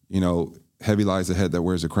 heavy lies the head that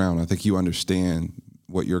wears a crown. I think you understand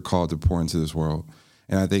what you're called to pour into this world.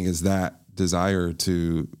 And I think it's that desire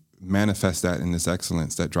to manifest that in this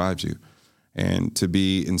excellence that drives you. And to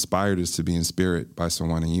be inspired is to be in spirit by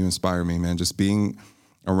someone. And you inspire me, man. Just being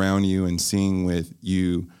around you and seeing with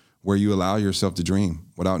you where you allow yourself to dream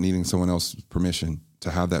without needing someone else's permission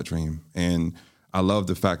to have that dream. And I love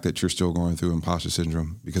the fact that you're still going through imposter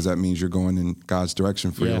syndrome, because that means you're going in God's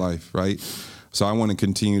direction for your life, right? So I want to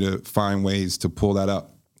continue to find ways to pull that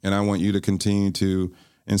up. And I want you to continue to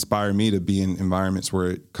inspire me to be in environments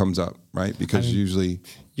where it comes up, right? Because usually...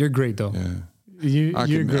 You're great, though. Yeah.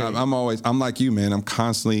 You're great. I'm like you, man. I'm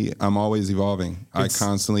always evolving. I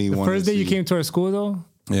constantly want to. The first day you came to our school, though,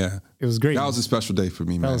 it was great. That was a special day for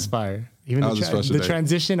me, man. That was fire. Even the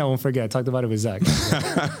transition, I won't forget. I talked about it with Zach.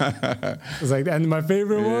 It was like, and my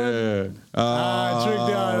favorite one. Tricked you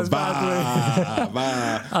out.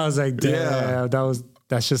 I was like, damn,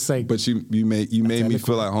 that's just like. But you made me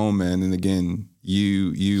feel at home, man. And again,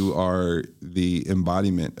 you are the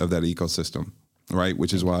embodiment of that ecosystem, right?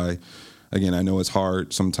 Which is why. Again, I know it's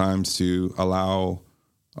hard sometimes to allow,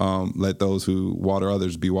 let those who water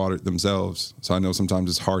others be watered themselves. So I know sometimes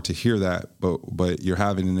it's hard to hear that, but you're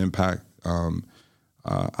having an impact.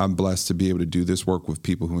 I'm blessed to be able to do this work with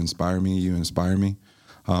people who inspire me. You inspire me.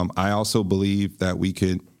 I also believe that we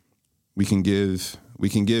can give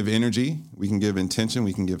energy, we can give intention,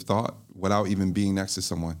 we can give thought without even being next to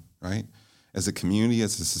someone, right? As a community,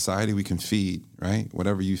 as a society, we can feed, right?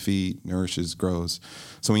 Whatever you feed nourishes, grows.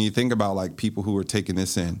 So when you think about like people who are taking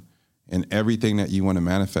this in and everything that you want to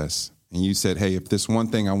manifest, and you said, hey, if this one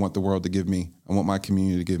thing I want the world to give me, I want my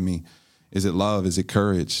community to give me, is it love? Is it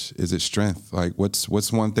courage? Is it strength? Like what's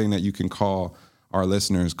one thing that you can call our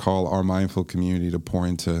listeners, call our mindful community to pour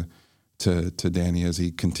into to Danny as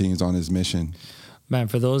he continues on his mission? Man,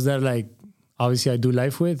 for those that like, obviously I do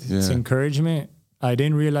life with, it's encouragement. I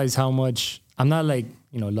didn't realize how much, I'm not like,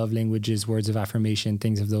 love languages, words of affirmation,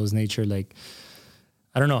 things of those nature. Like,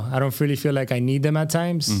 I don't know. I don't really feel like I need them at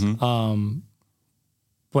times.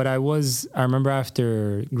 But I remember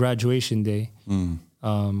after graduation day,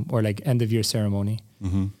 or like end of year ceremony,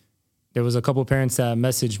 there was a couple parents that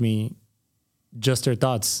messaged me just their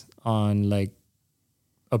thoughts on like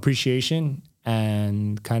appreciation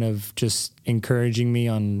and kind of just encouraging me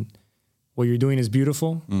on what you're doing is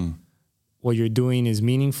beautiful. What you're doing is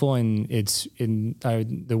meaningful. And it's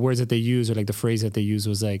the words that they use, or like the phrase that they use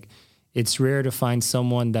was like, it's rare to find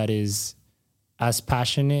someone that is as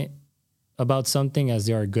passionate about something as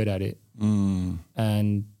they are good at it.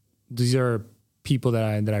 And these are people that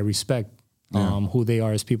I respect, who they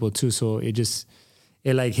are as people too. So it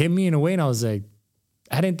like hit me in a way, and I was like,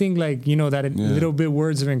 I didn't think like, you know, that little bit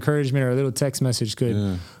words of encouragement or a little text message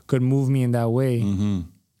could move me in that way.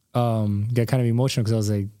 Get kind of emotional, because I was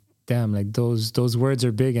like, damn, like those words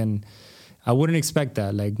are big, and I wouldn't expect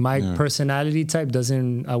that. Like my personality type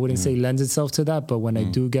I wouldn't say lends itself to that, but when I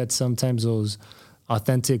do get sometimes those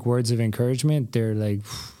authentic words of encouragement, they're like,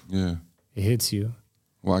 it hits you.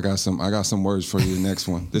 Well, I got some words for you. The next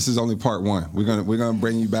one. This is only part one. We're gonna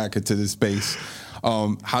bring you back into this space.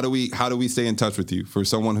 How do we stay in touch with you? For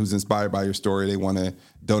someone who's inspired by your story, they want to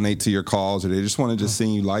donate to your cause, or they just want to just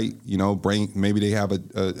sing you light. You know, maybe they have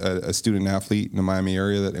a student athlete in the Miami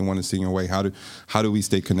area that they want to sing your way. How do we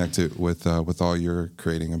stay connected with all your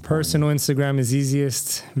creating and personal Instagram is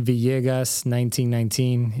easiest. Villegas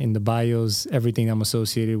 1919 in the bios. Everything I'm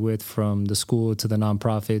associated with, from the school to the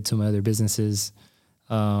nonprofit to my other businesses.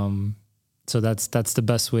 So that's the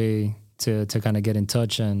best way to kind of get in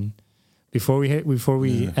touch. And before we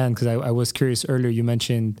end, because I was curious earlier, you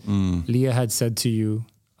mentioned Leah had said to you,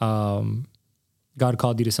 God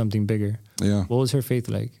called you to something bigger. Yeah. What was her faith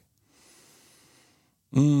like?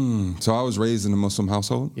 So I was raised in a Muslim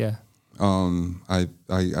household. Yeah. I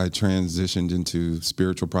transitioned into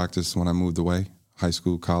spiritual practice when I moved away, high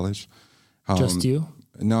school, college. Just you?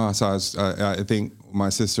 No, so I think my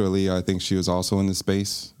sister Leah, I think she was also in the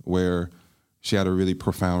space where she had a really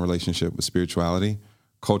profound relationship with spirituality.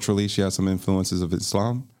 Culturally, she had some influences of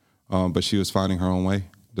Islam, but she was finding her own way,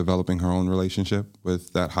 developing her own relationship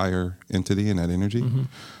with that higher entity and that energy.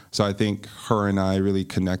 So I think her and I really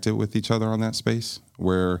connected with each other on that space,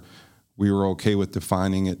 where we were okay with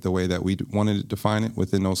defining it the way that we wanted to define it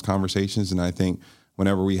within those conversations. And I think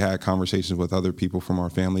whenever we had conversations with other people from our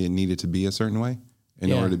family, it needed to be a certain way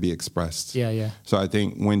in order to be expressed. So I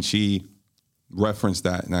think when she referenced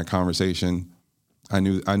that in that conversation, I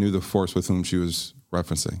knew the force with whom she was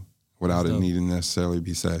referencing without it needing to necessarily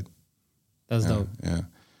be said. That's dope. Yeah,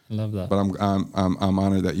 I love that. But I'm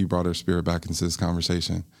honored that you brought her spirit back into this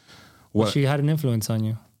conversation. She had an influence on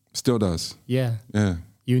you. Still does. Yeah. Yeah.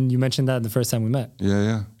 You mentioned that the first time we met.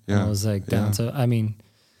 Yeah. And I was like, damn. So I mean,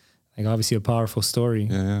 like obviously a powerful story.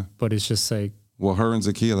 Yeah. But it's just like. Well, her and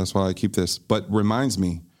Zakiya, that's why I keep this. But reminds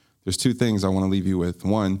me, there's two things I want to leave you with.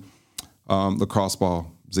 One, lacrosse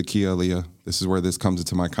ball. Zakiya, Leah, this is where this comes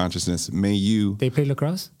into my consciousness. May you... They play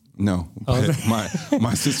lacrosse? No.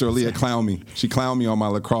 My sister Leah clowned me. She clowned me on my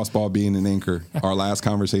lacrosse ball being an anchor, our last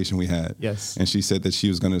conversation we had. Yes. And she said that she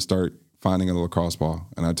was going to start finding a lacrosse ball,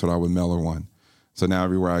 and I told her I would mail her one. So now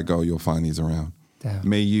everywhere I go, you'll find these around. Damn.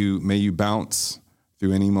 May you bounce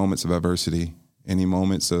through any moments of adversity, any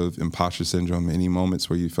moments of imposter syndrome, any moments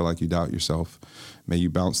where you feel like you doubt yourself. May you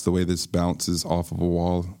bounce the way this bounces off of a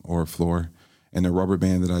wall or a floor. And the rubber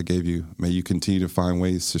band that I gave you, may you continue to find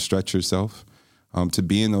ways to stretch yourself, to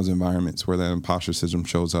be in those environments where that imposter syndrome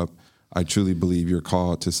shows up. I truly believe you're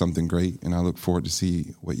called to something great, and I look forward to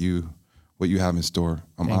see what you have in store.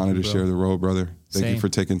 I'm honored to share the road, brother. Thank you for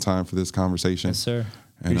taking time for this conversation. Yes, sir.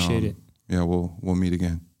 Appreciate it. Yeah, we'll meet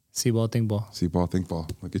again. See ball, think ball. See ball, think ball.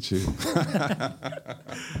 Look at you.